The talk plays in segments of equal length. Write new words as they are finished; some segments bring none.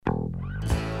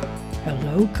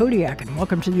Hello, Kodiak, and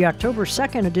welcome to the October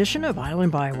 2nd edition of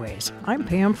Island Byways. I'm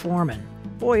Pam Foreman.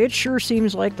 Boy, it sure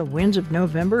seems like the winds of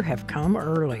November have come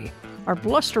early. Our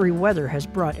blustery weather has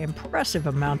brought impressive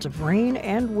amounts of rain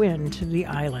and wind to the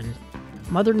island.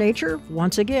 Mother Nature,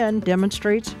 once again,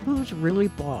 demonstrates who's really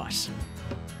boss.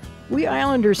 We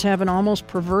islanders have an almost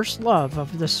perverse love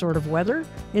of this sort of weather,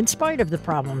 in spite of the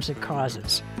problems it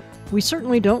causes. We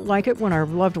certainly don't like it when our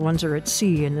loved ones are at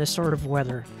sea in this sort of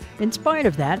weather. In spite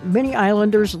of that, many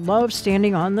islanders love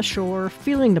standing on the shore,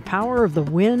 feeling the power of the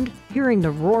wind, hearing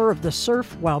the roar of the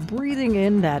surf while breathing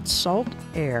in that salt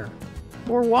air.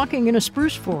 Or walking in a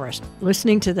spruce forest,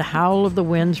 listening to the howl of the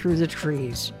wind through the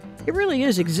trees. It really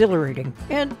is exhilarating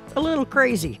and a little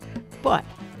crazy, but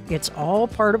it's all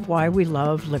part of why we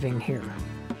love living here.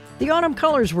 The autumn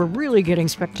colors were really getting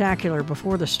spectacular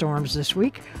before the storms this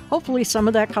week. Hopefully some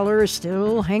of that color is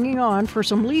still hanging on for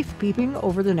some leaf peeping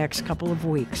over the next couple of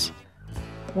weeks.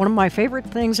 One of my favorite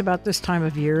things about this time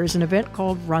of year is an event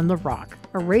called Run the Rock,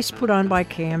 a race put on by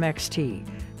KMXT.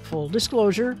 Full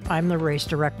disclosure, I'm the race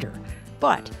director.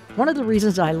 But one of the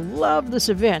reasons I love this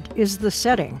event is the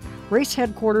setting. Race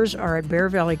headquarters are at Bear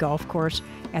Valley Golf Course,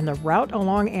 and the route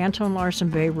along Anton Larson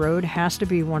Bay Road has to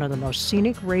be one of the most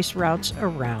scenic race routes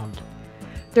around.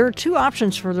 There are two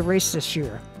options for the race this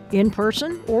year, in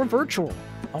person or virtual.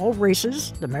 All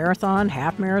races, the marathon,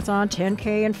 half marathon,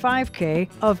 10K, and 5K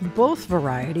of both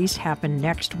varieties happen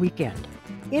next weekend.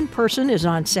 In person is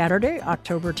on Saturday,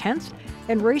 October 10th,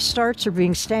 and race starts are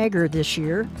being staggered this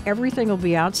year. Everything will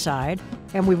be outside,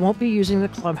 and we won't be using the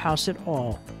clubhouse at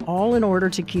all in order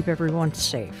to keep everyone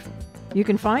safe. You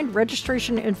can find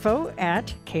registration info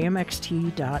at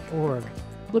kmxt.org.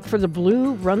 Look for the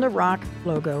blue Run the Rock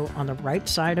logo on the right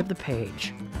side of the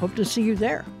page. Hope to see you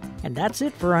there. And that's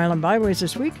it for Island Byways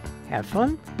this week. Have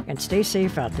fun and stay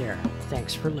safe out there.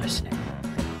 Thanks for listening.